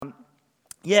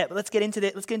Yeah, but let's get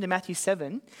into Matthew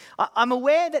 7. I'm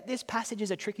aware that this passage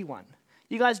is a tricky one.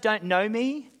 You guys don't know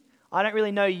me. I don't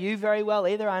really know you very well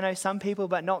either. I know some people,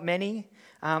 but not many.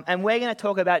 And we're going to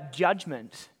talk about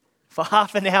judgment for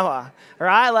half an hour,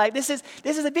 right? Like this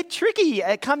is a bit tricky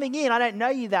coming in. I don't know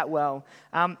you that well.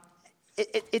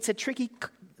 It's a tricky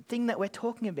thing that we're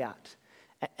talking about.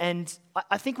 And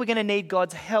I think we're going to need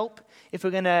God's help if we're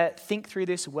going to think through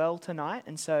this well tonight.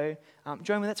 And so,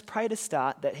 join me, let's pray to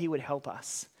start that he would help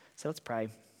us. So let's pray.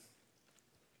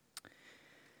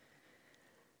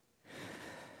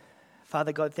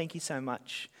 Father God, thank you so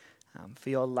much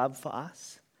for your love for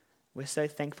us. We're so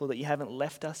thankful that you haven't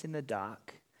left us in the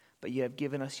dark, but you have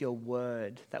given us your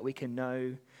word that we can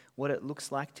know what it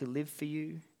looks like to live for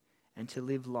you and to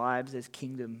live lives as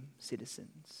kingdom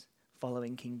citizens,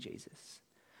 following King Jesus.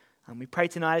 We pray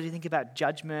tonight as we think about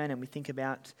judgment and we think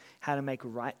about how to make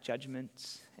right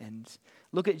judgments and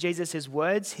look at Jesus'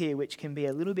 words here, which can be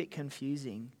a little bit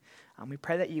confusing. We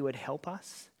pray that you would help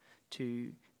us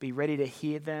to be ready to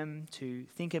hear them, to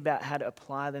think about how to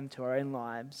apply them to our own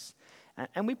lives.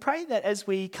 And we pray that as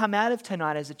we come out of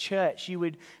tonight as a church, you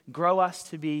would grow us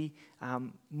to be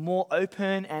more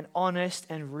open and honest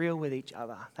and real with each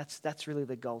other. That's really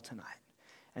the goal tonight.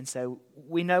 And so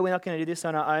we know we're not going to do this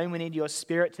on our own. We need your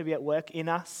Spirit to be at work in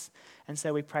us. And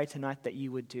so we pray tonight that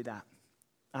you would do that.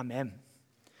 Amen.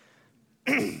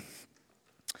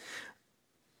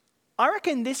 I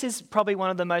reckon this is probably one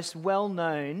of the most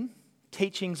well-known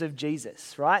teachings of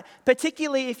Jesus, right?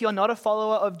 Particularly if you're not a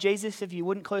follower of Jesus, if you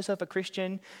wouldn't call yourself a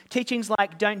Christian. Teachings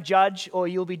like don't judge or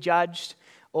you'll be judged,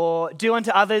 or do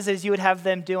unto others as you would have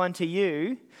them do unto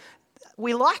you.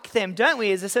 We like them, don't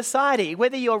we, as a society?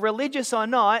 Whether you're religious or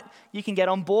not, you can get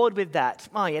on board with that.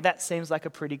 Oh yeah, that seems like a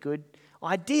pretty good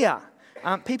idea.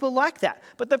 People like that.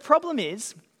 But the problem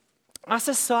is, our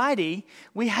society,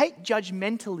 we hate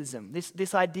judgmentalism,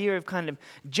 this idea of kind of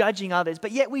judging others,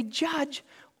 but yet we judge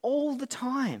all the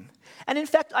time. And in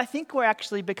fact, I think we're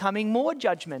actually becoming more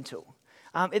judgmental.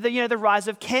 The rise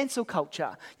of cancel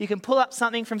culture. You can pull up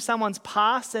something from someone's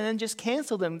past and then just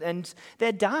cancel them and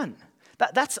they're done.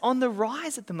 That's on the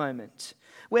rise at the moment.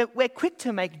 We're quick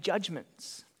to make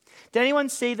judgments. Did anyone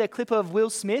see the clip of Will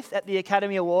Smith at the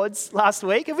Academy Awards last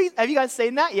week? Have you guys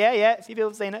seen that? Yeah, a few people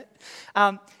have seen it.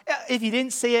 If you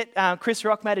didn't see it, Chris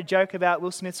Rock made a joke about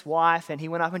Will Smith's wife and he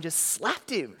went up and just slapped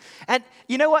him. And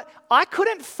you know what? I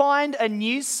couldn't find a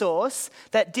news source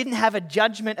that didn't have a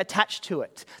judgment attached to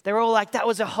it. They're all like, that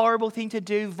was a horrible thing to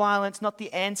do, violence, not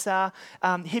the answer,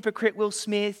 hypocrite Will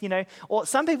Smith, Or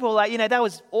some people are like, that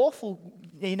was awful,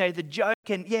 the joke,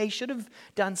 and yeah, he should have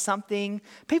done something.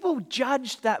 People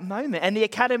judged that moment. And the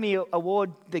Academy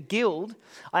Award, the Guild,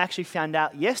 I actually found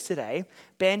out yesterday,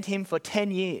 banned him for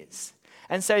 10 years.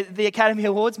 And so the Academy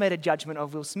Awards made a judgment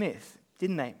of Will Smith,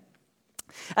 didn't they?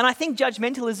 And I think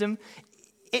judgmentalism,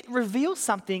 it reveals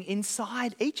something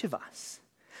inside each of us.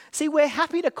 See, we're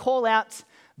happy to call out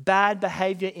bad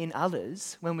behavior in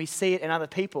others when we see it in other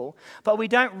people, but we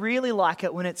don't really like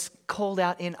it when it's called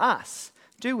out in us,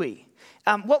 do we?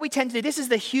 What we tend to do, this is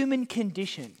the human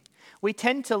condition. We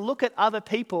tend to look at other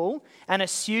people and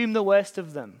assume the worst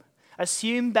of them,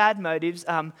 assume bad motives.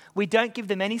 We don't give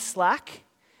them any slack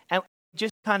and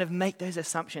just kind of make those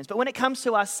assumptions. But when it comes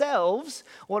to ourselves,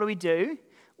 what do?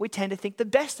 We tend to think the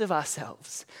best of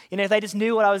ourselves. If they just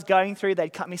knew what I was going through,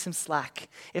 they'd cut me some slack.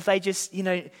 If they just,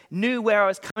 knew where I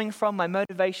was coming from, my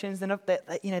motivations, then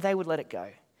they would let it go.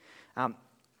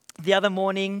 The other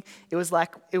morning, it was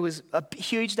a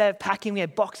huge day of packing. We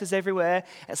had boxes everywhere.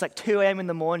 It's like 2 a.m. in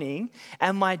the morning.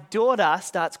 And my daughter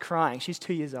starts crying. She's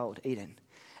 2 years old, Eden.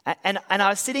 And I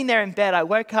was sitting there in bed. I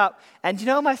woke up. And do you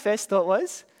know what my first thought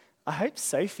was? I hope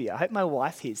my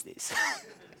wife hears this.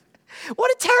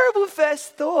 What a terrible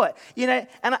first thought.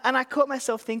 And I caught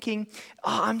myself thinking,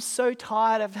 I'm so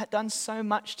tired. I've done so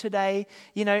much today.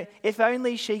 If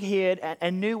only she heard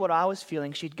and knew what I was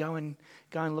feeling, she'd go and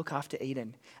look after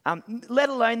Eden. Let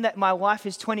alone that my wife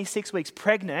is 26 weeks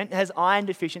pregnant, has iron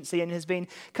deficiency, and has been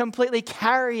completely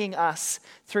carrying us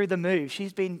through the move.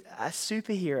 She's been a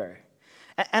superhero.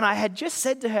 And I had just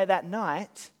said to her that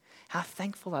night how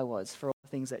thankful I was for all the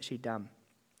things that she'd done.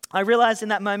 I realized in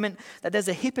that moment that there's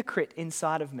a hypocrite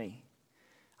inside of me.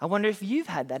 I wonder if you've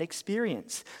had that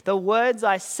experience. The words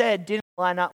I said didn't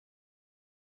line up.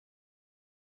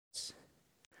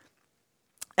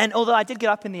 And although I did get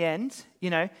up in the end,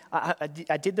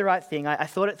 I did the right thing. I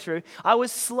thought it through. I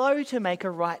was slow to make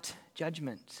a right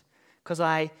judgment because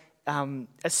I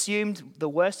assumed the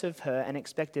worst of her and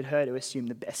expected her to assume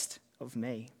the best of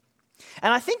me.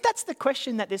 And I think that's the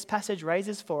question that this passage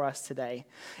raises for us today.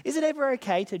 Is it ever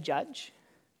okay to judge?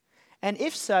 And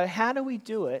if so, how do we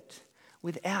do it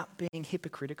without being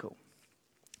hypocritical.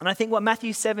 And I think what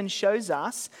Matthew 7 shows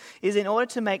us is in order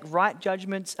to make right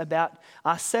judgments about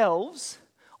ourselves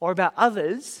or about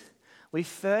others, we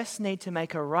first need to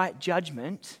make a right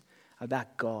judgment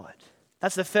about God.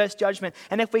 That's the first judgment.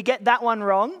 And if we get that one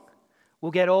wrong,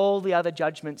 we'll get all the other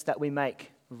judgments that we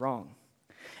make wrong.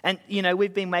 And,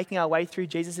 we've been making our way through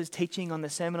Jesus' teaching on the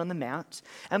Sermon on the Mount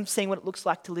and seeing what it looks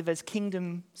like to live as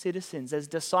kingdom citizens, as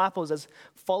disciples, as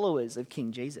followers of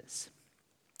King Jesus.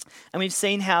 And we've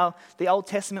seen how the Old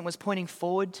Testament was pointing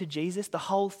forward to Jesus, the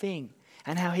whole thing,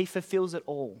 and how he fulfills it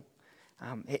all.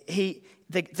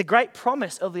 The great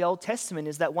promise of the Old Testament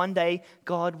is that one day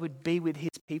God would be with his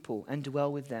people and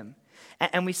dwell with them.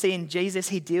 And we see in Jesus,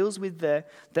 he deals with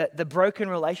the broken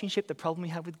relationship, the problem we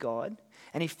have with God,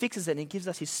 and he fixes it and he gives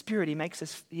us his Spirit. He makes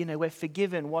us, we're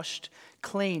forgiven, washed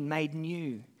clean, made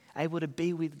new, able to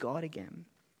be with God again.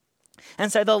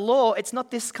 And so the law, it's not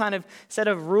this kind of set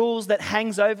of rules that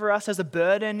hangs over us as a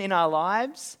burden in our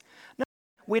lives. No,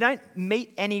 we don't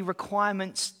meet any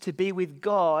requirements to be with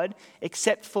God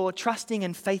except for trusting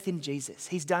and faith in Jesus.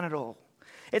 He's done it all.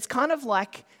 It's kind of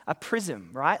like a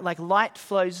prism, right? Like light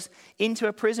flows into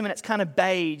a prism and it's kind of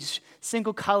beige,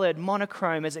 single-colored,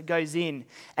 monochrome as it goes in.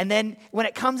 And then when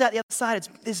it comes out the other side, it's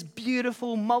this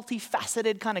beautiful,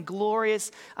 multifaceted, kind of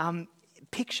glorious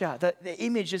picture. The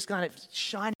image is kind of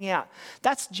shining out.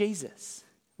 That's Jesus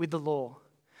with the law.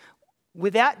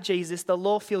 Without Jesus, the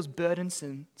law feels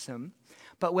burdensome.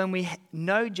 But when we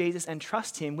know Jesus and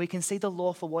trust him, we can see the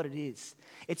law for what it is.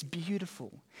 It's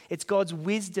beautiful. It's God's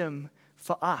wisdom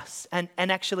for us. And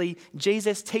actually,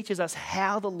 Jesus teaches us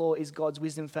how the law is God's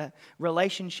wisdom for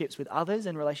relationships with others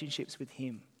and relationships with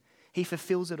him. He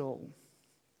fulfills it all.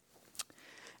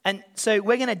 And so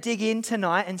we're going to dig in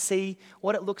tonight and see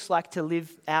what it looks like to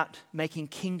live out making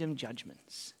kingdom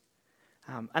judgments.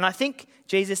 And I think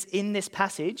Jesus, in this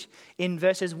passage, in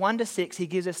verses 1 to 6, he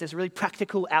gives us this really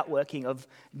practical outworking of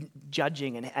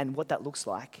judging and what that looks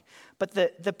like. But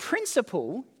the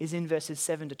principle is in verses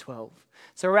 7 to 12.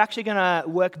 So we're actually going to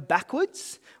work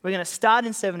backwards. We're going to start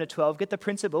in 7 to 12, get the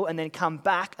principle, and then come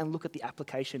back and look at the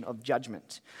application of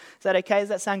judgment. Is that okay? Does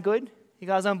that sound good? You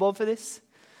guys on board for this?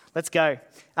 Let's go.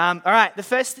 All right,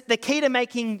 the key to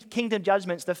making kingdom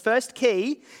judgments, the first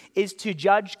key is to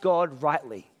judge God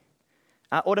rightly.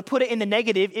 Or to put it in the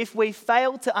negative, if we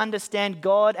fail to understand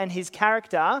God and his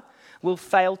character, we'll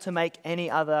fail to make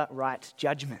any other right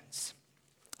judgments.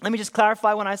 Let me just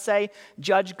clarify, when I say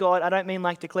judge God, I don't mean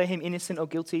like declare him innocent or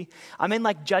guilty. I mean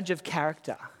like judge of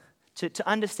character, to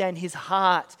understand his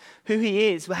heart, who he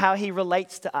is, how he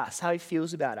relates to us, how he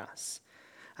feels about us.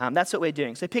 That's what we're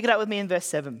doing. So pick it up with me in verse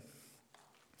 7.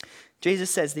 Jesus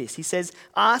says this. He says,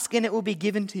 "Ask and it will be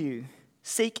given to you.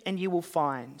 Seek and you will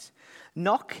find.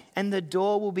 Knock and the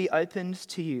door will be opened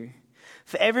to you.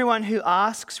 For everyone who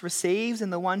asks receives,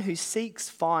 and the one who seeks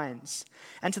finds.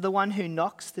 And to the one who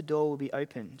knocks the door will be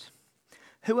opened.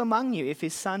 Who among you, if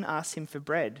his son asks him for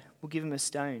bread, will give him a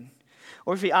stone?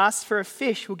 Or if he asks for a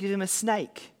fish, will give him a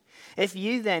snake? If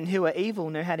you then, who are evil,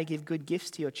 know how to give good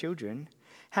gifts to your children,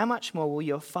 how much more will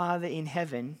your Father in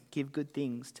heaven give good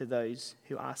things to those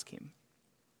who ask him?"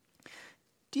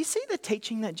 Do you see the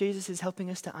teaching that Jesus is helping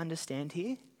us to understand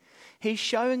here? He's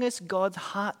showing us God's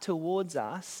heart towards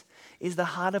us is the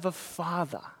heart of a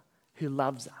father who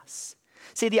loves us.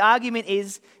 See, the argument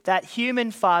is that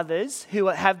human fathers who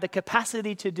have the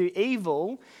capacity to do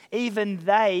evil, even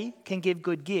they can give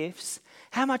good gifts.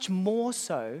 How much more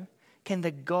so can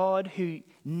the God who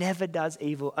never does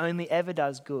evil, only ever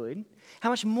does good,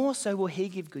 how much more so will he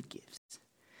give good gifts?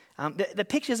 The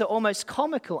pictures are almost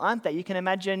comical, aren't they? You can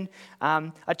imagine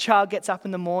a child gets up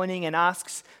in the morning and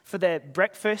asks for their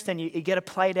breakfast, and you get a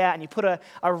plate out and you put a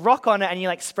rock on it and you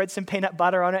like spread some peanut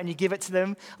butter on it and you give it to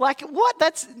them. Like,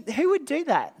 what? Who would do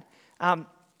that?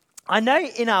 I know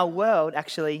in our world,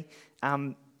 actually,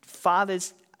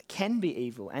 fathers can be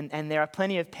evil, and there are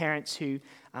plenty of parents who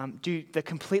do the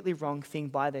completely wrong thing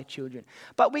by their children.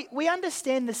 But we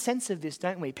understand the sense of this,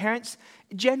 don't we? Parents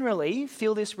generally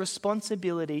feel this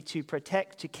responsibility to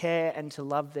protect, to care, and to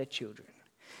love their children.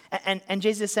 And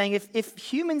Jesus is saying, if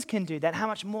humans can do that, how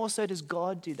much more so does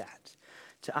God do that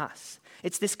to us?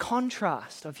 It's this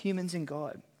contrast of humans and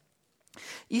God.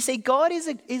 You see, God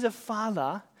is a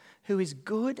father who is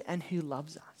good and who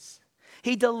loves us.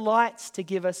 He delights to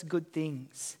give us good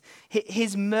things.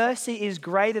 His mercy is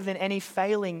greater than any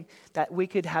failing that we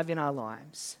could have in our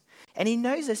lives. And he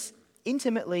knows us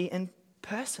intimately and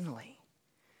personally.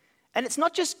 And it's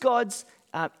not just God's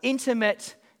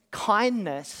intimate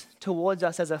kindness towards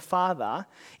us as a father,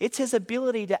 it's his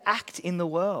ability to act in the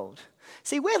world.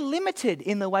 See, we're limited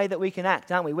in the way that we can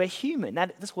act, aren't we? We're human.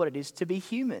 That's what it is to be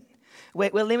human.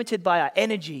 We're limited by our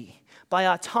energy, by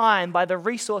our time, by the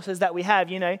resources that we have.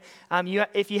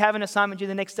 If you have an assignment due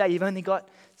the next day, you've only got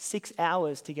 6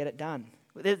 hours to get it done.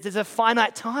 There's a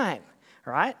finite time,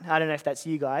 right? I don't know if that's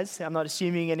you guys. I'm not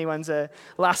assuming anyone's a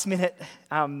last-minute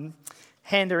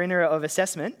hander-inner of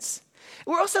assessments.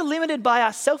 We're also limited by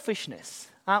our selfishness,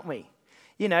 aren't we?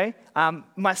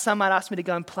 My son might ask me to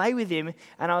go and play with him,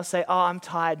 and I'll say, I'm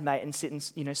tired, mate, and sit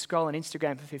and, scroll on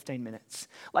Instagram for 15 minutes.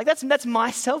 Like, that's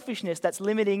my selfishness that's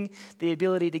limiting the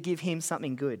ability to give him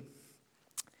something good.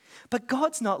 But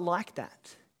God's not like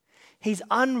that. He's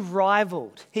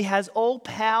unrivaled. He has all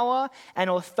power and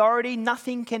authority.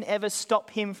 Nothing can ever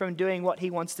stop him from doing what he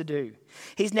wants to do.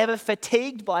 He's never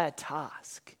fatigued by a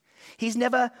task. He's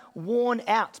never worn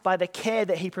out by the care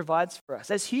that he provides for us.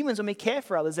 As humans, when we care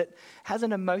for others, it has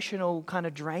an emotional kind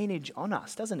of drainage on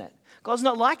us, doesn't it? God's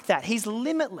not like that. He's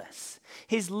limitless.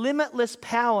 His limitless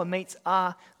power meets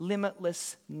our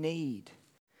limitless need.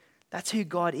 That's who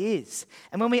God is.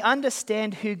 And when we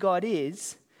understand who God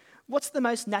is, what's the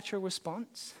most natural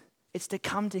response? It's to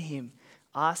come to him,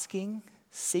 asking,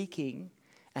 seeking,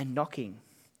 and knocking,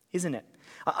 isn't it?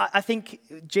 I think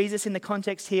Jesus, in the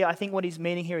context here, I think what he's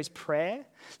meaning here is prayer.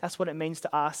 That's what it means to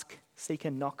ask, seek,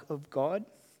 and knock of God.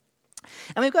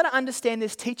 And we've got to understand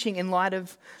this teaching in light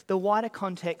of the wider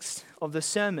context of the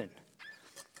sermon.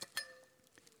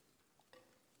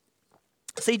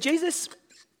 See, Jesus,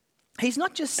 he's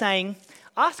not just saying,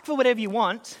 ask for whatever you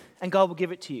want and God will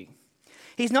give it to you.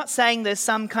 He's not saying there's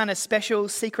some kind of special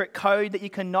secret code that you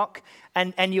can knock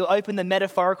and you'll open the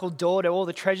metaphorical door to all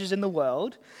the treasures in the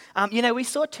world. We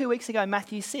saw 2 weeks ago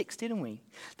Matthew 6, didn't we?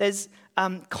 There's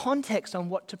context on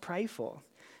what to pray for.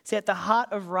 See, at the heart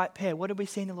of right prayer, what did we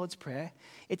see in the Lord's Prayer?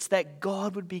 It's that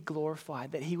God would be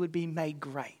glorified, that he would be made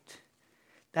great,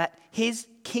 that his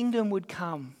kingdom would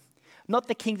come, not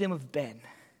the kingdom of Ben,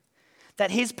 that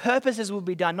his purposes will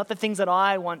be done, not the things that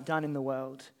I want done in the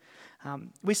world.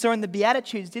 We saw in the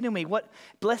Beatitudes, didn't we?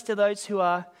 Blessed are those who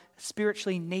are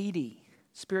spiritually needy,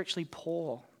 spiritually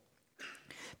poor.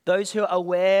 Those who are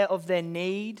aware of their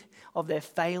need, of their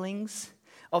failings,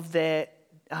 of their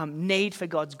need for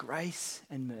God's grace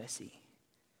and mercy.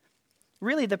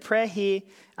 Really, the prayer here,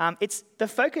 it's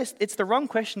the wrong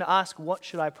question to ask, what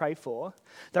should I pray for?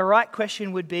 The right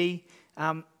question would be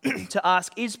to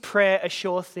ask, is prayer a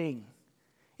sure thing?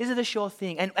 Is it a sure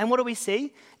thing? And what do we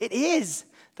see? It is.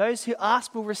 Those who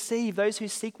ask will receive. Those who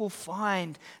seek will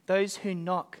find. Those who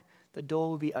knock, the door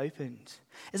will be opened.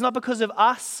 It's not because of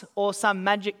us or some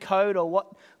magic code or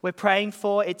what we're praying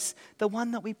for. It's the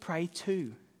one that we pray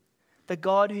to. The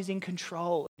God who's in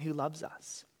control, who loves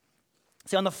us.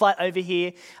 So on the flight over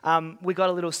here, we got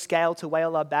a little scale to weigh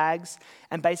all our bags.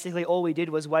 And basically all we did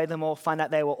was weigh them all, find out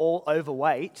they were all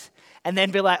overweight. And then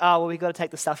be like, we've got to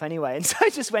take the stuff anyway. And so I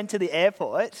just went to the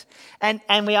airport. And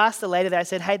we asked the lady there, I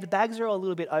said, hey, the bags are all a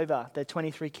little bit over the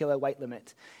 23 kilo weight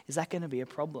limit. Is that going to be a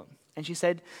problem? And she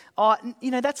said,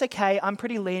 that's okay. I'm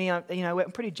pretty lenient.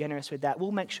 I'm pretty generous with that.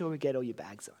 We'll make sure we get all your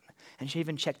bags on. And she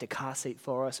even checked a car seat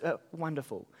for us.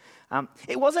 Wonderful.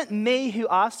 It wasn't me who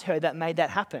asked her that made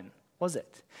that happen, was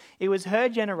it? It was her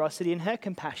generosity and her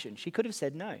compassion. She could have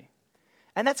said no.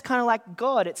 And that's kind of like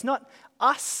God. It's not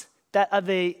us that are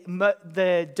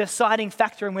the deciding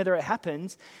factor in whether it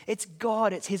happens. It's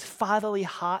God. It's his fatherly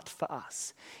heart for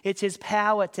us. It's his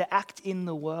power to act in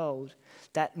the world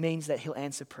that means that he'll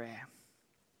answer prayer.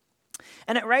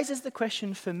 And it raises the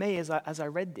question for me as I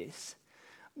read this,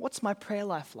 what's my prayer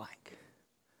life like?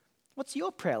 What's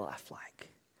your prayer life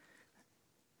like?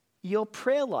 Your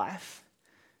prayer life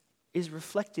is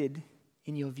reflected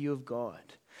in your view of God.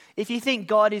 If you think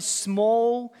God is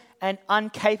small and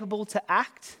incapable to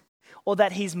act, or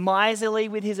that he's miserly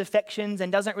with his affections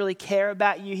and doesn't really care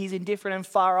about you, he's indifferent and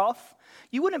far off,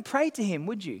 you wouldn't pray to him,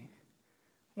 would you?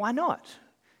 Why not?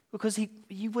 Because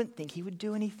you wouldn't think he would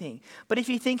do anything. But if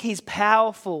you think he's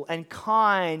powerful and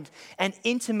kind and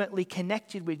intimately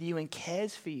connected with you and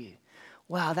cares for you,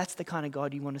 wow, that's the kind of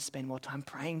God you want to spend more time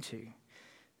praying to,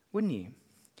 wouldn't you?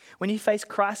 When you face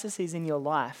crises in your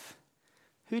life,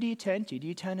 who do you turn to? Do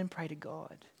you turn and pray to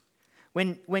God?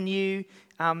 When you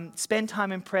spend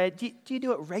time in prayer, do you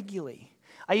do it regularly?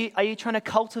 Are you trying to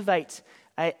cultivate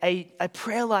a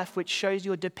prayer life which shows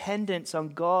your dependence on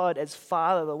God as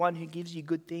Father, the one who gives you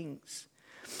good things?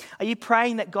 Are you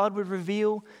praying that God would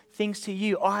reveal things to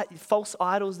you, false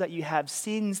idols that you have,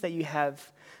 sins that you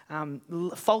have,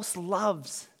 false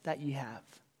loves that you have?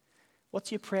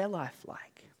 What's your prayer life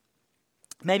like?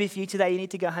 Maybe for you today, you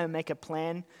need to go home and make a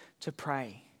plan to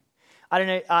pray. I don't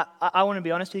know, I want to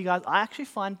be honest with you guys, I actually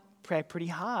find prayer pretty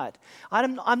hard.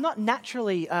 I'm not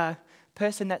naturally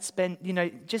person that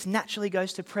just naturally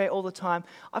goes to prayer all the time,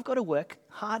 I've got to work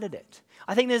hard at it.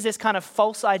 I think there's this kind of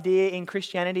false idea in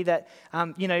Christianity that,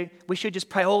 we should just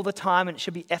pray all the time and it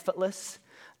should be effortless.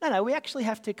 No, we actually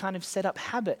have to kind of set up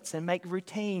habits and make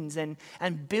routines and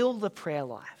build a prayer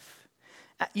life.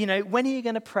 When are you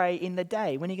going to pray in the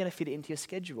day? When are you going to fit it into your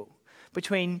schedule?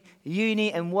 Between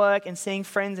uni and work and seeing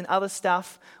friends and other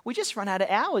stuff, we just run out of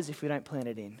hours if we don't plan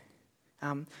it in.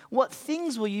 What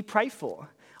things will you pray for?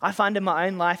 I find in my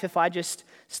own life, if I just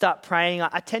start praying,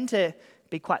 I tend to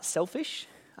be quite selfish,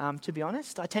 to be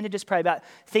honest. I tend to just pray about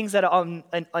things that are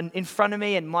in front of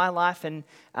me in my life and,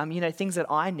 things that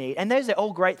I need. And those are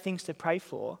all great things to pray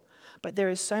for. But there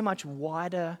is so much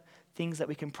wider things that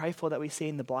we can pray for that we see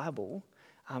in the Bible.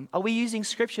 Are we using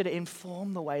Scripture to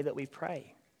inform the way that we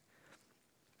pray?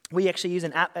 We actually use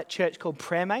an app at church called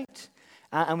PrayerMate.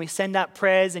 And we send out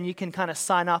prayers and you can kind of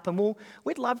sign up. And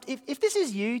we'd love, if this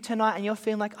is you tonight and you're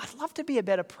feeling like, I'd love to be a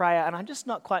better prayer and I'm just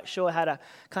not quite sure how to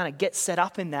kind of get set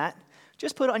up in that,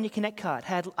 just put it on your Connect card.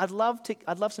 Hey, I'd love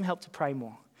some help to pray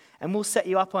more. And we'll set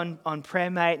you up on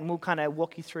PrayerMate and we'll kind of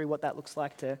walk you through what that looks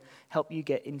like to help you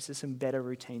get into some better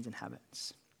routines and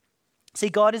habits. See,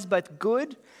 God is both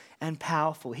good and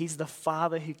powerful. He's the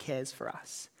Father who cares for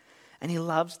us. And He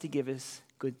loves to give us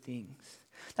good things.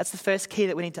 That's the first key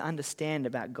that we need to understand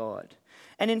about God.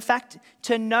 And in fact,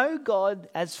 to know God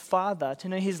as Father, to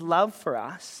know His love for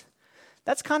us,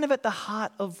 that's kind of at the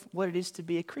heart of what it is to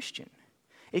be a Christian.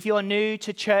 If you're new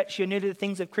to church, you're new to the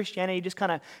things of Christianity, just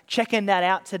kind of checking that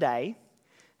out today.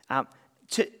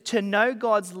 To know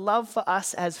God's love for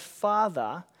us as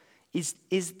Father is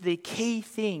the key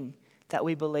thing that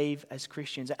we believe as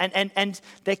Christians. And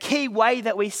the key way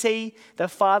that we see the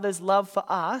Father's love for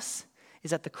us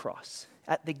is at the cross,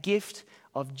 at the gift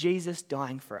of Jesus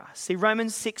dying for us. See,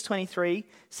 Romans 6:23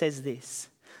 says this: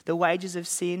 the wages of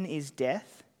sin is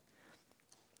death,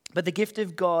 but the gift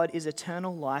of God is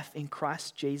eternal life in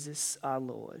Christ Jesus our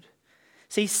Lord.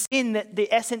 See, sin, that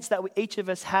the essence that each of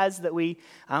us has, that we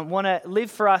want to live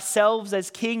for ourselves as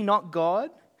king, not God,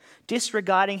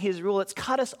 disregarding His rule, it's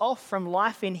cut us off from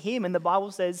life in Him. And the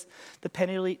Bible says the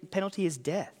penalty is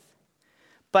death.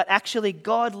 But actually,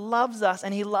 God loves us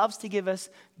and He loves to give us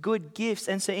good gifts.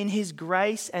 And so in His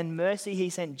grace and mercy, He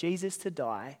sent Jesus to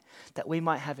die that we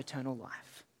might have eternal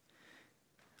life.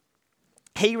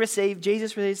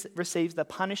 Jesus receives the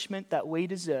punishment that we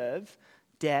deserve,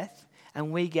 death,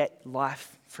 and we get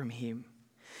life from Him.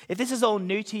 If this is all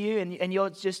new to you and you're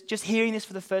just hearing this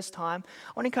for the first time,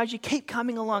 I want to encourage you, keep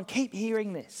coming along, keep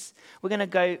hearing this. We're going to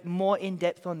go more in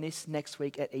depth on this next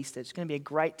week at Easter. It's going to be a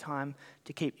great time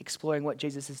to keep exploring what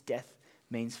Jesus' death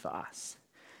means for us.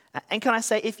 And can I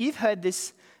say, if you've heard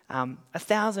this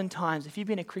 1,000 times, if you've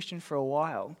been a Christian for a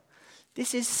while,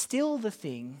 this is still the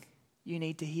thing you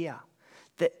need to hear.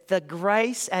 The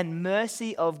grace and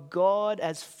mercy of God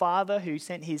as Father who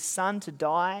sent His Son to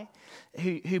die,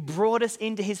 who brought us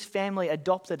into His family,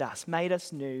 adopted us, made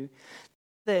us new,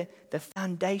 the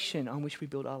foundation on which we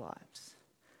build our lives.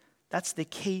 That's the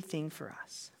key thing for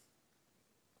us.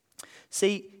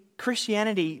 See,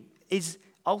 Christianity is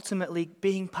ultimately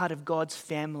being part of God's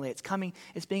family.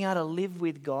 It's being able to live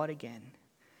with God again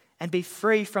and be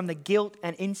free from the guilt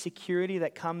and insecurity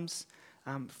that comes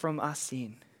from our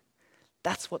sin.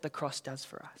 That's what the cross does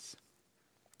for us.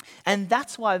 And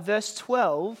that's why verse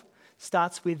 12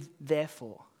 starts with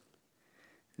therefore.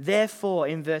 Therefore,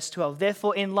 in verse 12,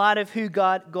 therefore, in light of who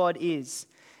God is,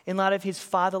 in light of His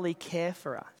fatherly care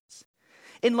for us,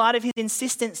 in light of His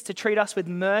insistence to treat us with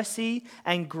mercy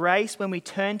and grace when we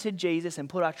turn to Jesus and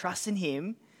put our trust in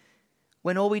Him,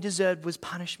 when all we deserved was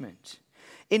punishment,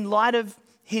 in light of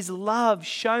His love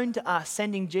shown to us,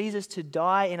 sending Jesus to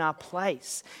die in our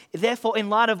place. Therefore, in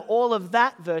light of all of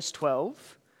that, verse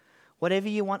 12, whatever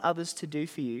you want others to do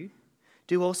for you,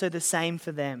 do also the same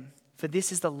for them. For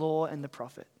this is the law and the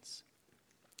prophets.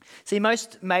 See,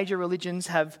 most major religions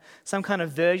have some kind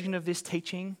of version of this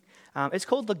teaching. It's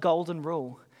called the Golden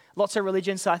Rule. Lots of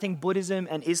religions, so I think Buddhism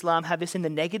and Islam have this in the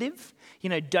negative.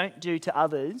 Don't do to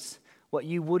others what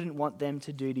you wouldn't want them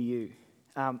to do to you.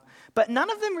 But none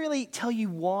of them really tell you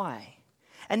why.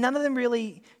 And none of them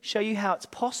really show you how it's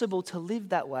possible to live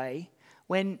that way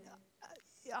when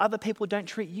other people don't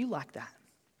treat you like that.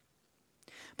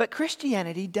 But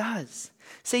Christianity does.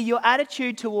 See, your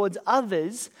attitude towards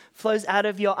others flows out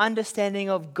of your understanding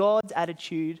of God's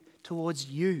attitude towards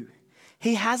you.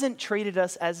 He hasn't treated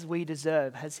us as we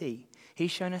deserve, has He?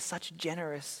 He's shown us such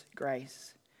generous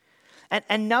grace.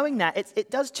 And knowing that, it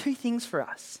does two things for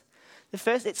us. The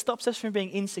first, it stops us from being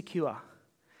insecure.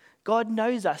 God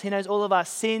knows us. He knows all of our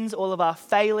sins, all of our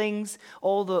failings,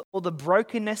 all the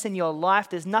brokenness in your life.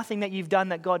 There's nothing that you've done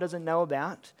that God doesn't know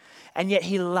about. And yet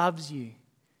he loves you.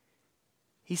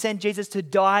 He sent Jesus to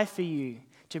die for you,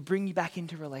 to bring you back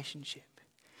into relationship.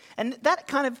 And that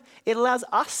it allows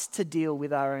us to deal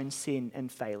with our own sin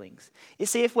and failings. You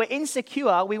see, if we're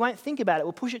insecure, we won't think about it.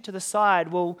 We'll push it to the side.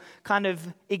 We'll kind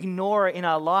of ignore it in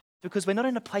our life because we're not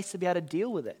in a place to be able to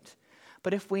deal with it.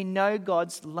 But if we know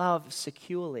God's love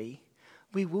securely,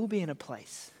 we will be in a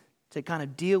place to kind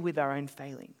of deal with our own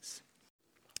failings.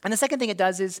 And the second thing it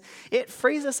does is it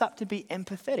frees us up to be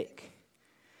empathetic.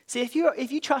 See, if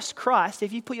you trust Christ,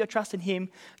 if you put your trust in him,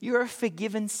 you're a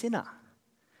forgiven sinner.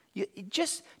 You,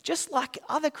 just like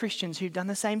other Christians who've done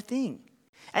the same thing.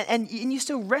 And you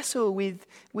still wrestle with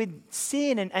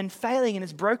sin and failing in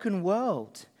this broken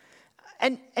world.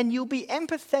 And you'll be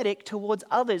empathetic towards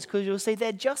others because you'll see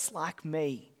they're just like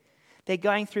me. They're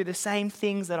going through the same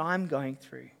things that I'm going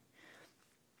through.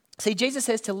 See, Jesus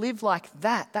says to live like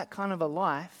that kind of a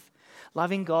life,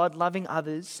 loving God, loving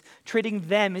others, treating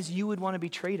them as you would want to be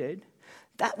treated,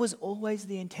 that was always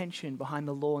the intention behind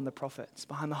the law and the prophets,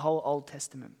 behind the whole Old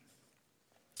Testament.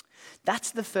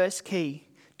 That's the first key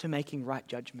to making right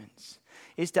judgments,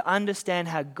 is to understand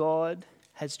how God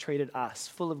has treated us,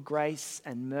 full of grace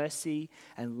and mercy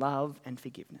and love and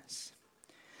forgiveness.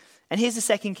 And here's the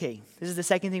second key. This is the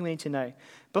second thing we need to know.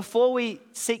 Before we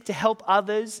seek to help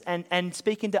others and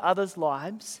speak into others'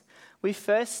 lives, we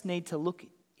first need to look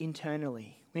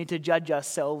internally. We need to judge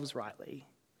ourselves rightly.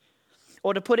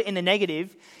 Or to put it in the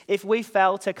negative, if we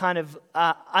fail to kind of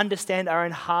understand our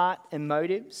own heart and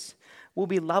motives, we'll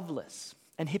be loveless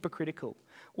and hypocritical.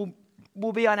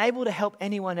 We'll be unable to help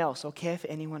anyone else or care for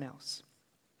anyone else.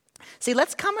 See,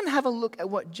 let's come and have a look at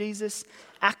what Jesus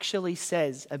actually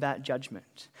says about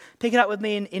judgment. Pick it up with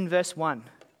me in verse 1.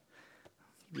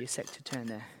 Give you a sec to turn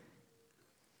there.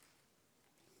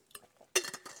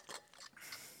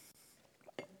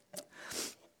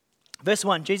 Verse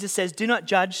 1, Jesus says, "Do not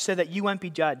judge so that you won't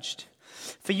be judged.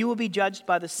 For you will be judged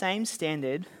by the same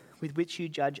standard with which you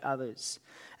judge others,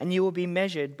 and you will be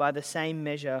measured by the same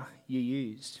measure you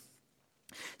used."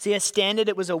 See, a standard,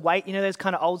 it was a weight. You know those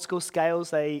kind of old school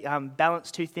scales, they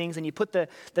balance two things, and you put the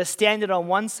standard on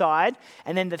one side,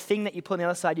 and then the thing that you put on the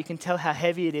other side, you can tell how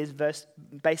heavy it is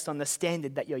based on the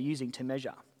standard that you're using to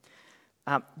measure.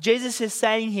 Jesus is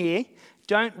saying here,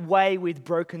 don't weigh with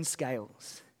broken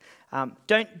scales.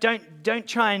 Don't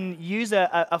try and use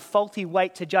a faulty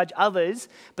weight to judge others,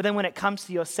 but then when it comes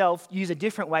to yourself, use a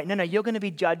different weight. No, you're going to be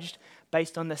judged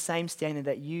based on the same standard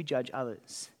that you judge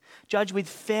others. Judge with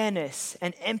fairness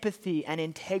and empathy and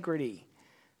integrity,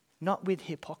 not with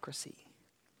hypocrisy.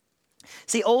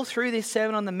 See, all through this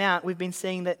Sermon on the Mount, we've been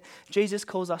seeing that Jesus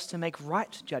calls us to make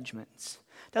right judgments,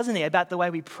 doesn't he? About the way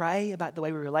we pray, about the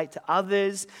way we relate to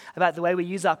others, about the way we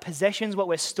use our possessions, what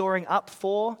we're storing up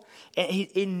for.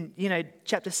 In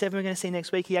chapter 7, we're going to see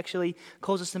next week, he actually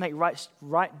calls us to make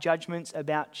right judgments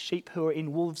about sheep who are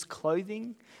in wolves'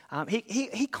 clothing.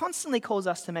 He constantly calls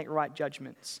us to make right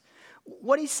judgments.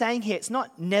 What he's saying here, it's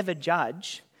not never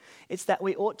judge. It's that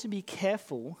we ought to be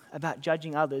careful about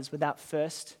judging others without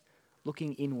first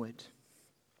looking inward.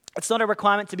 It's not a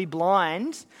requirement to be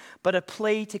blind, but a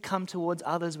plea to come towards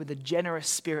others with a generous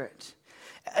spirit.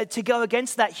 To go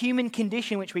against that human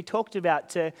condition which we talked about,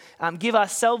 to give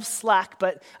ourselves slack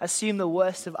but assume the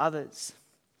worst of others.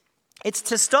 It's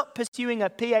to stop pursuing a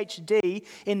PhD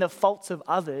in the faults of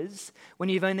others when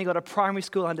you've only got a primary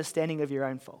school understanding of your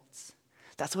own faults.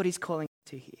 That's what he's calling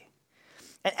to here.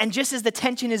 And just as the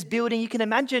tension is building, you can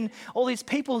imagine all these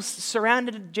people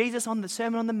surrounded Jesus on the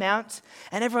Sermon on the Mount,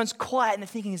 and everyone's quiet and they're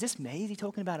thinking, is this me? Is he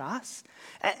talking about us?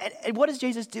 And what does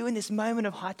Jesus do in this moment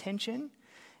of high tension?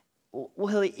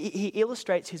 Well, he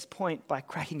illustrates his point by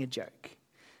cracking a joke.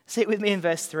 See it with me in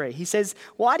verse 3. He says,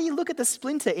 "Why do you look at the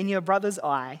splinter in your brother's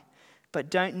eye, but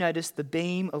don't notice the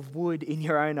beam of wood in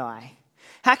your own eye?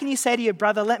 How can you say to your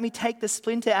brother, 'Let me take the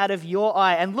splinter out of your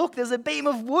eye,' and look, there's a beam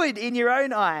of wood in your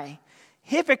own eye?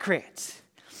 Hypocrite!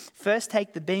 First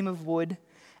take the beam of wood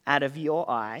out of your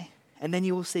eye, and then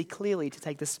you will see clearly to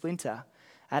take the splinter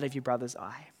out of your brother's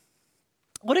eye."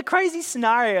 What a crazy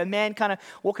scenario, a man kind of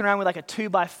walking around with like a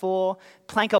 2x4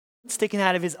 plank of wood sticking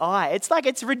out of his eye.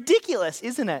 It's ridiculous,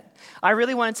 isn't it? I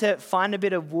really wanted to find a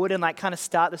bit of wood and like kind of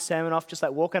start the sermon off just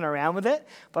like walking around with it,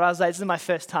 but I was like, this is my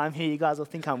first time here, you guys will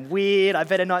think I'm weird, I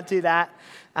better not do that.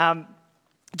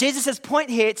 Jesus' point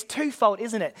here, it's twofold,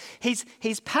 isn't it?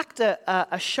 He's packed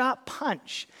a sharp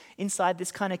punch inside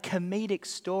this kind of comedic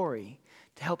story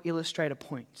to help illustrate a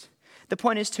point. The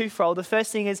point is twofold. The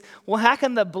first thing is, well, how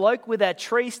can the bloke with a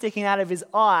tree sticking out of his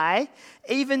eye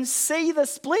even see the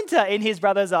splinter in his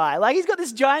brother's eye? Like, he's got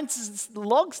this giant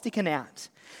log sticking out.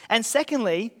 And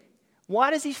secondly, why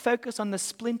does he focus on the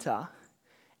splinter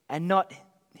and not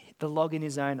the log in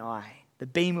his own eye, the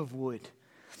beam of wood?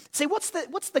 See, what's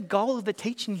the goal of the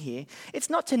teaching here? It's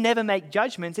not to never make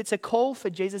judgments. It's a call for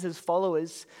Jesus'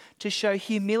 followers to show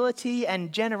humility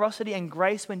and generosity and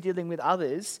grace when dealing with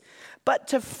others, but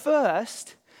to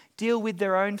first deal with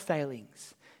their own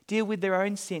failings, deal with their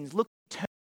own sins, look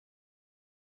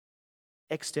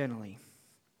externally.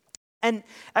 And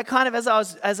I kind of, as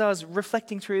I was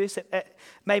reflecting through this, it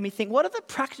made me think, what are the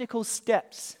practical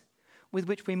steps with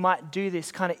which we might do this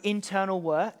kind of internal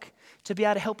work to be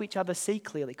able to help each other see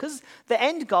clearly? Because the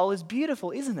end goal is beautiful,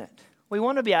 isn't it? We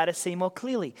want to be able to see more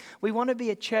clearly. We want to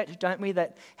be a church, don't we,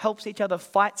 that helps each other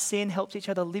fight sin, helps each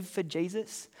other live for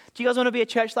Jesus. Do you guys want to be a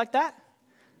church like that?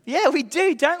 Yeah, we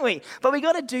do, don't we? But we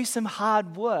got to do some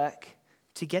hard work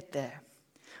to get there.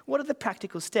 What are the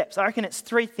practical steps? I reckon it's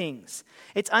 3 things.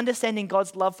 It's understanding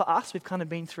God's love for us. We've kind of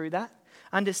been through that.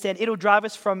 It'll drive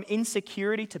us from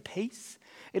insecurity to peace.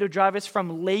 It'll drive us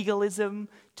from legalism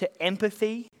to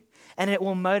empathy. And it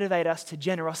will motivate us to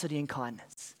generosity and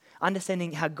kindness.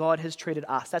 Understanding how God has treated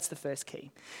us. That's the first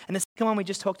key. And the second one we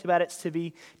just talked about, it's to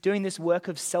be doing this work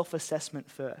of self-assessment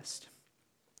first.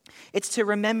 It's to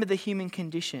remember the human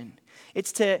condition.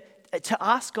 It's to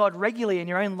ask God regularly in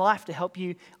your own life to help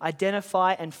you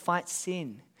identify and fight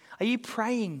sin. Are you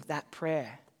praying that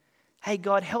prayer? Hey,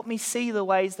 God, help me see the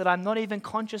ways that I'm not even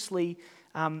consciously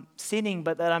sinning,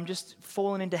 but that I'm just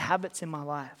falling into habits in my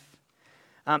life.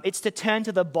 It's to turn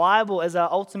to the Bible as our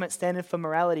ultimate standard for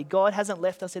morality. God hasn't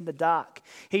left us in the dark.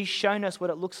 He's shown us what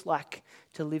it looks like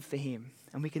to live for him,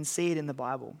 and we can see it in the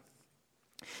Bible.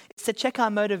 It's to check our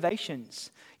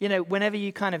motivations. You know, whenever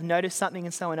you kind of notice something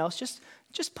in someone else,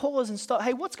 just pause and stop.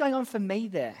 Hey, what's going on for me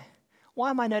there? Why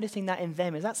am I noticing that in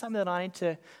them? Is that something that I need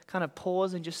to kind of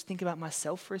pause and just think about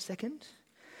myself for a second?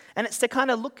 And it's to kind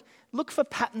of look for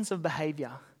patterns of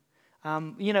behavior.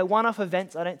 One-off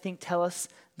events I don't think tell us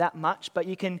that much, but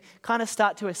you can kind of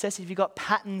start to assess if you've got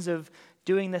patterns of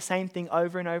doing the same thing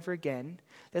over and over again.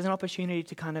 There's an opportunity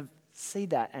to kind of see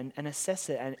that and assess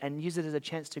it and use it as a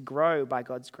chance to grow by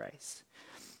God's grace.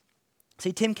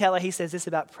 See, Tim Keller, he says this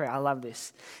about prayer. I love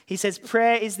this. He says,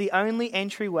 prayer is the only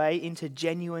entryway into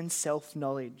genuine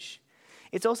self-knowledge.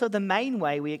 It's also the main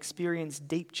way we experience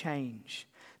deep change,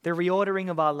 the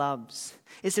reordering of our loves.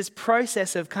 It's this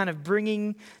process of kind of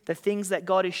bringing the things that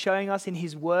God is showing us in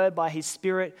his word by his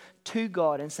Spirit to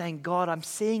God and saying, God, I'm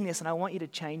seeing this and I want you to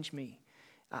change me.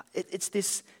 It's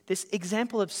this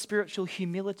example of spiritual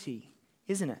humility,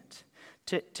 isn't it?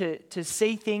 To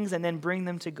see things and then bring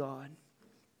them to God.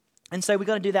 And so we've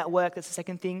got to do that work. That's the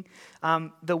second thing,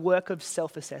 the work of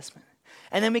self-assessment.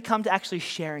 And then we come to actually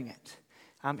sharing it.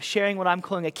 Sharing what I'm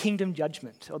calling a kingdom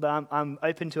judgment, although I'm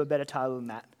open to a better title than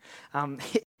that.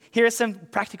 Here are some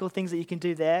practical things that you can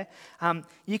do there.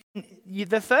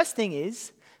 The first thing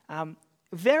is,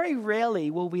 very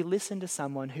rarely will we listen to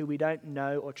someone who we don't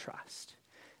know or trust.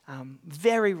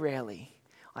 Very rarely.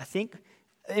 I think,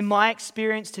 in my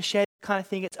experience, to share that kind of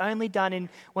thing, it's only done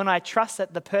when I trust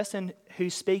that the person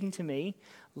who's speaking to me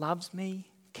loves me,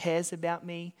 cares about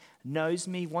me, knows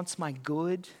me, wants my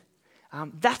good.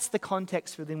 That's the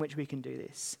context within which we can do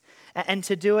this. And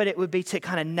to do it, it would be to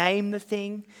kind of name the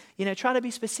thing. Try to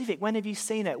be specific. When have you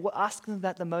seen it? Ask them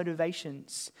about the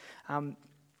motivations.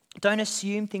 Don't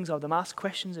assume things of them. Ask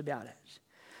questions about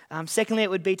it. Secondly, it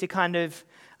would be to kind of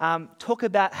talk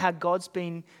about how God's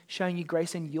been showing you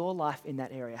grace in your life in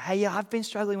that area. Hey, yeah, I've been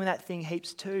struggling with that thing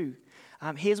heaps too.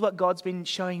 Here's what God's been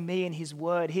showing me in his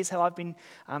word. Here's how I've been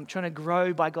trying to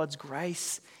grow by God's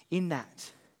grace in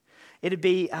that. It'd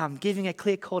be giving a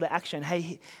clear call to action.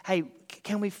 Hey,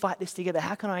 can we fight this together?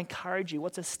 How can I encourage you?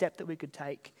 What's a step that we could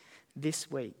take this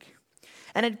week?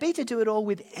 And it'd be to do it all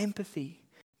with empathy.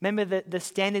 Remember that the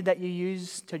standard that you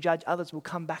use to judge others will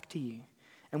come back to you.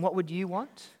 And what would you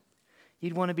want?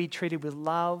 You'd want to be treated with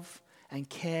love and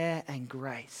care and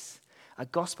grace. A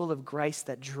gospel of grace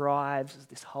that drives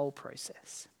this whole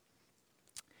process.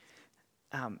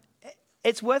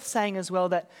 It's worth saying as well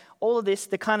that all of this,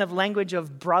 the kind of language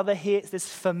of brother here, it's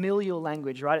this familial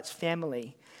language, right? It's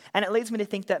family. And it leads me to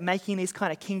think that making these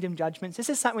kind of kingdom judgments, this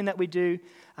is something that we do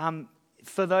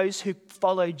for those who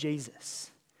follow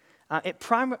Jesus. It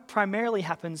primarily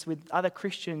happens with other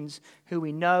Christians who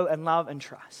we know and love and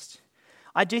trust.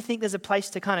 I do think there's a place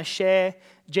to kind of share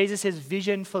Jesus'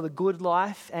 vision for the good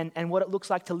life and what it looks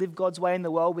like to live God's way in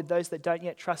the world with those that don't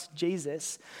yet trust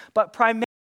Jesus. But primarily,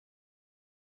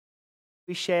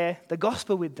 we share the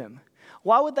gospel with them.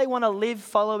 Why would they want to live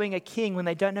following a king when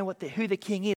they don't know who the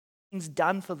king is, what the king's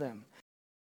done for them?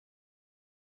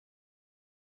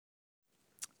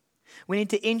 We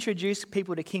need to introduce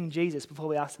people to King Jesus before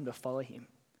we ask them to follow him.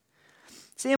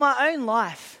 See, in my own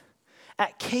life,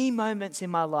 at key moments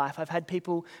in my life, I've had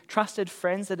people, trusted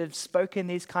friends that have spoken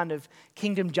these kind of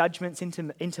kingdom judgments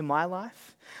into my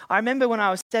life. I remember when I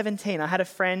was 17, I had a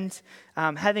friend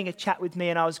having a chat with me,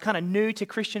 and I was kind of new to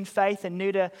Christian faith and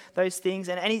new to those things.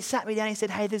 And he sat me down and he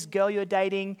said, hey, this girl you're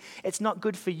dating, it's not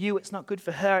good for you, it's not good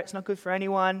for her, it's not good for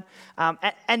anyone.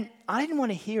 And I didn't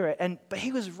want to hear it, but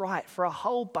he was right for a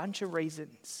whole bunch of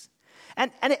reasons.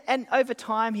 And over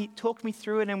time, he talked me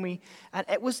through it, and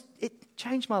it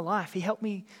changed my life. He helped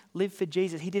me live for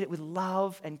Jesus. He did it with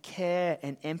love and care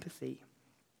and empathy.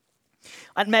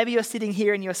 And maybe you're sitting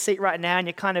here in your seat right now, and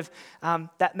you're kind of,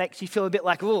 that makes you feel a bit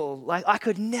like, oh, like I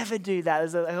could never do that.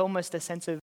 There's almost a sense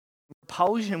of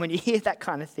repulsion when you hear that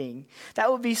kind of thing. That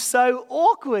would be so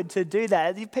awkward to do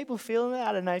that. Are people feeling that?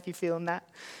 I don't know if you're feeling that.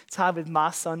 It's hard with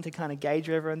masks on to kind of gauge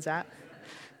where everyone's at.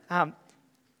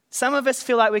 Some of us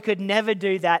feel like we could never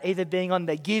do that, either being on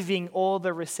the giving or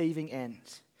the receiving end.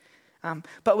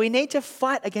 But we need to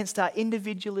fight against our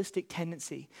individualistic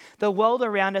tendency. The world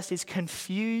around us is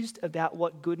confused about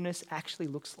what goodness actually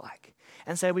looks like.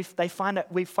 And so we find it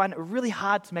really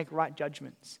hard to make right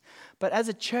judgments. But as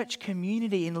a church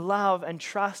community in love and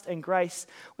trust and grace,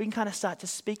 we can kind of start to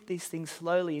speak these things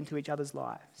slowly into each other's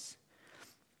lives.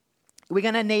 We're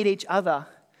going to need each other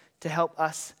to help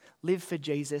us live for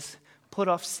Jesus, put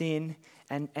off sin,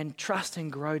 and trust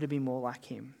and grow to be more like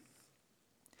him.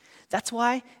 That's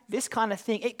why this kind of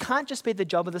thing, it can't just be the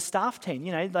job of the staff team.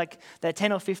 You know, like the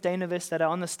 10 or 15 of us that are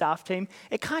on the staff team,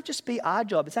 it can't just be our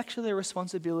job. It's actually the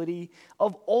responsibility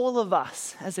of all of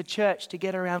us as a church to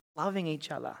get around loving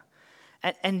each other.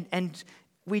 And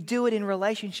we do it in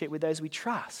relationship with those we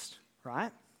trust,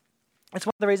 right? It's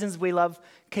one of the reasons we love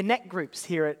connect groups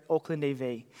here at Auckland EV.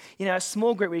 You know, a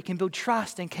small group where you can build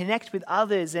trust and connect with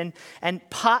others and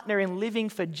partner in living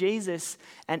for Jesus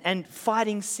and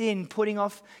fighting sin, putting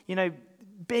off, you know,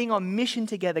 being on mission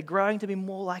together, growing to be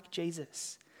more like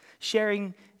Jesus,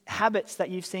 sharing habits that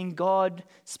you've seen God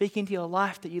speak into your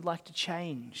life that you'd like to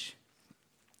change.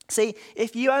 See,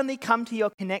 if you only come to your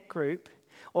connect group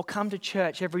or come to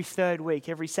church every third week,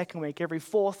 every second week, every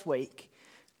fourth week,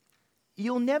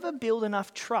 you'll never build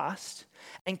enough trust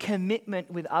and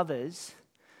commitment with others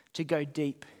to go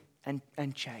deep and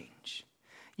change.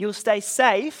 You'll stay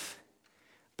safe,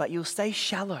 but you'll stay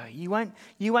shallow. You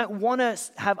won't want to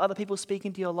have other people speak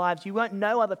into your lives. You won't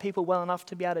know other people well enough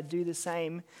to be able to do the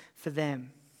same for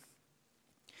them.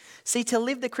 See, to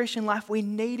live the Christian life, we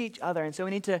need each other. And so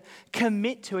we need to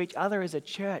commit to each other as a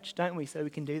church, don't we? So we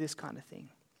can do this kind of thing.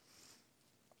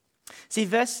 See,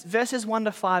 verses 1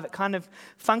 to 5, it kind of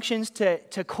functions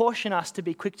to caution us to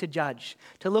be quick to judge,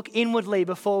 to look inwardly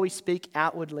before we speak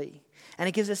outwardly. And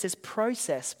it gives us this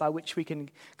process by which we can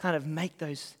kind of make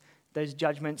those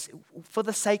judgments for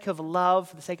the sake of love,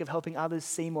 for the sake of helping others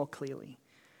see more clearly.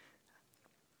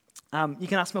 You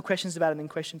can ask more questions about it in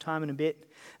question time in a bit.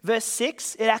 Verse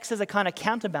 6, it acts as a kind of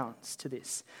counterbalance to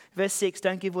this. Verse 6,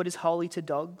 don't give what is holy to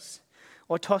dogs,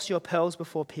 or toss your pearls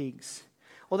before pigs,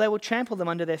 or they will trample them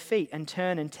under their feet and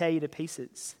turn and tear you to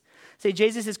pieces. See,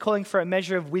 Jesus is calling for a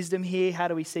measure of wisdom here. How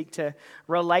do we seek to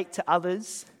relate to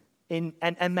others and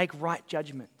make right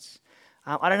judgments?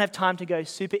 I don't have time to go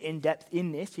super in-depth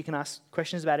in this. You can ask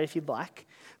questions about it if you'd like.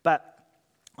 But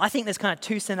I think there's kind of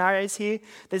two scenarios here.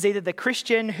 There's either the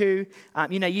Christian who,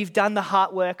 you've done the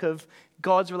hard work of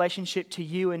God's relationship to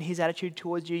you and his attitude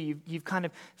towards you. You've kind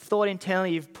of thought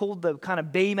internally, you've pulled the kind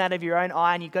of beam out of your own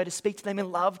eye, and you go to speak to them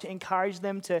in love, to encourage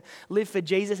them to live for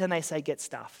Jesus, and they say, get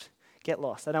stuffed, get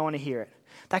lost. I don't want to hear it.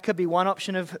 That could be one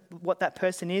option of what that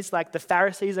person is. Like the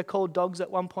Pharisees are called dogs at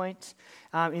one point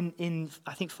in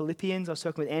I think, Philippians. I was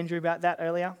talking with Andrew about that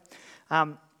earlier.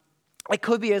 It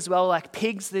could be as well like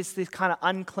pigs, this kind of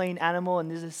unclean animal, and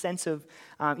there's a sense of,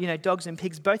 dogs and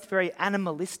pigs, both very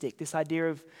animalistic, this idea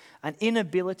of an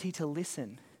inability to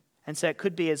listen. And so it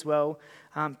could be as well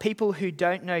people who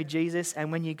don't know Jesus,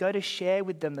 and when you go to share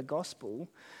with them the gospel,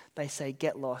 they say,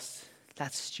 get lost,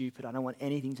 that's stupid, I don't want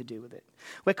anything to do with it.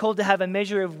 We're called to have a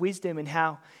measure of wisdom in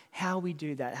how we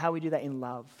do that in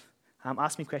love.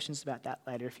 Ask me questions about that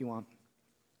later if you want.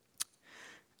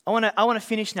 I want to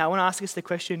finish now. I want to ask us the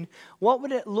question, what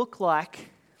would it look like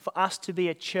for us to be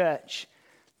a church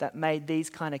that made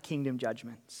these kind of kingdom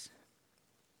judgments?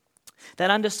 That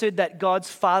understood that God's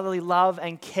fatherly love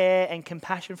and care and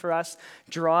compassion for us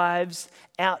drives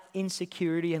out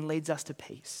insecurity and leads us to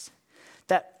peace.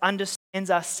 That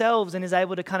understands ourselves and is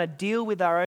able to kind of deal with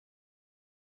our own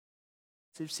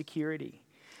of security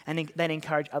and then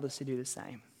encourage others to do the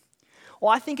same.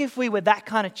 Well, I think if we were that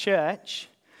kind of church,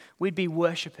 we'd be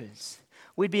worshippers.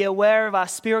 We'd be aware of our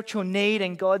spiritual need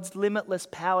and God's limitless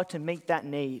power to meet that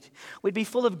need. We'd be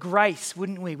full of grace,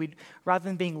 wouldn't we? Rather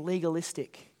than being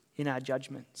legalistic in our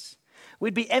judgments.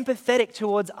 We'd be empathetic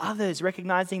towards others,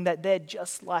 recognizing that they're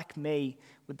just like me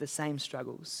with the same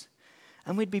struggles.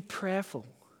 And we'd be prayerful.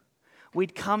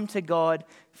 We'd come to God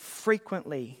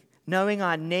frequently, knowing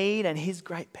our need and His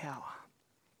great power.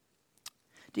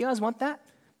 Do you guys want that?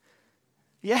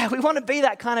 Yeah, we want to be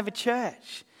that kind of a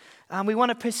church. We want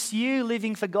to pursue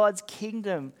living for God's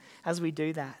kingdom as we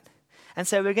do that. And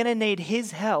so we're going to need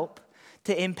His help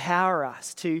to empower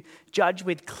us to judge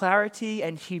with clarity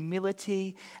and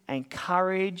humility and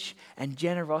courage and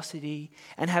generosity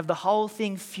and have the whole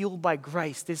thing fueled by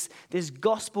grace, this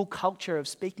gospel culture of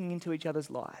speaking into each other's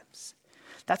lives.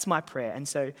 That's my prayer. And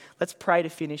so let's pray to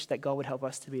finish that God would help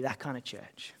us to be that kind of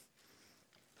church.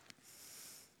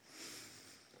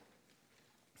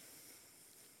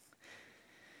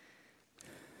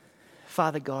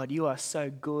 Father God, you are so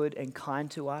good and kind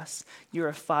to us. You're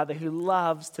a Father who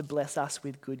loves to bless us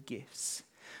with good gifts.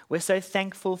 We're so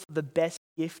thankful for the best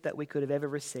gift that we could have ever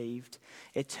received,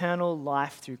 eternal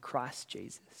life through Christ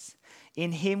Jesus.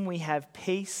 In Him we have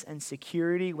peace and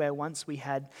security where once we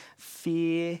had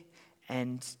fear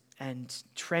and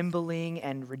trembling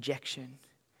and rejection.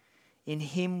 In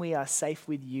Him we are safe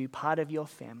with you, part of your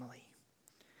family.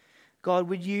 God,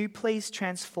 would you please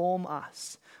transform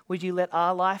us? Would you let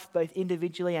our life, both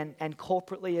individually and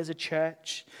corporately as a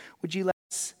church, would you let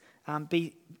us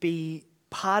be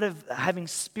part of having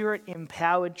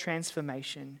Spirit-empowered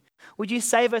transformation? Would you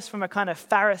save us from a kind of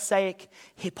Pharisaic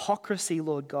hypocrisy,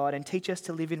 Lord God, and teach us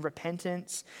to live in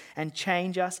repentance and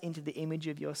change us into the image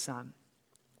of your Son?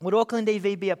 Would Auckland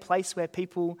EV be a place where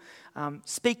people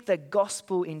speak the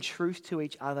gospel in truth to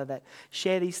each other, that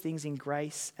share these things in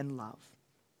grace and love?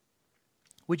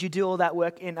 Would you do all that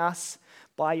work in us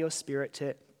by your Spirit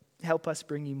to help us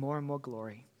bring you more and more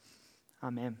glory?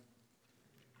 Amen.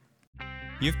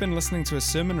 You've been listening to a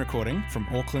sermon recording from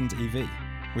Auckland EV.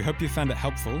 We hope you found it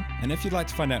helpful, and if you'd like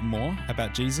to find out more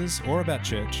about Jesus or about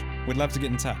church, we'd love to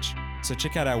get in touch. So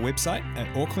check out our website at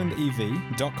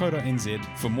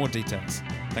aucklandev.co.nz for more details.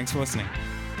 Thanks for listening.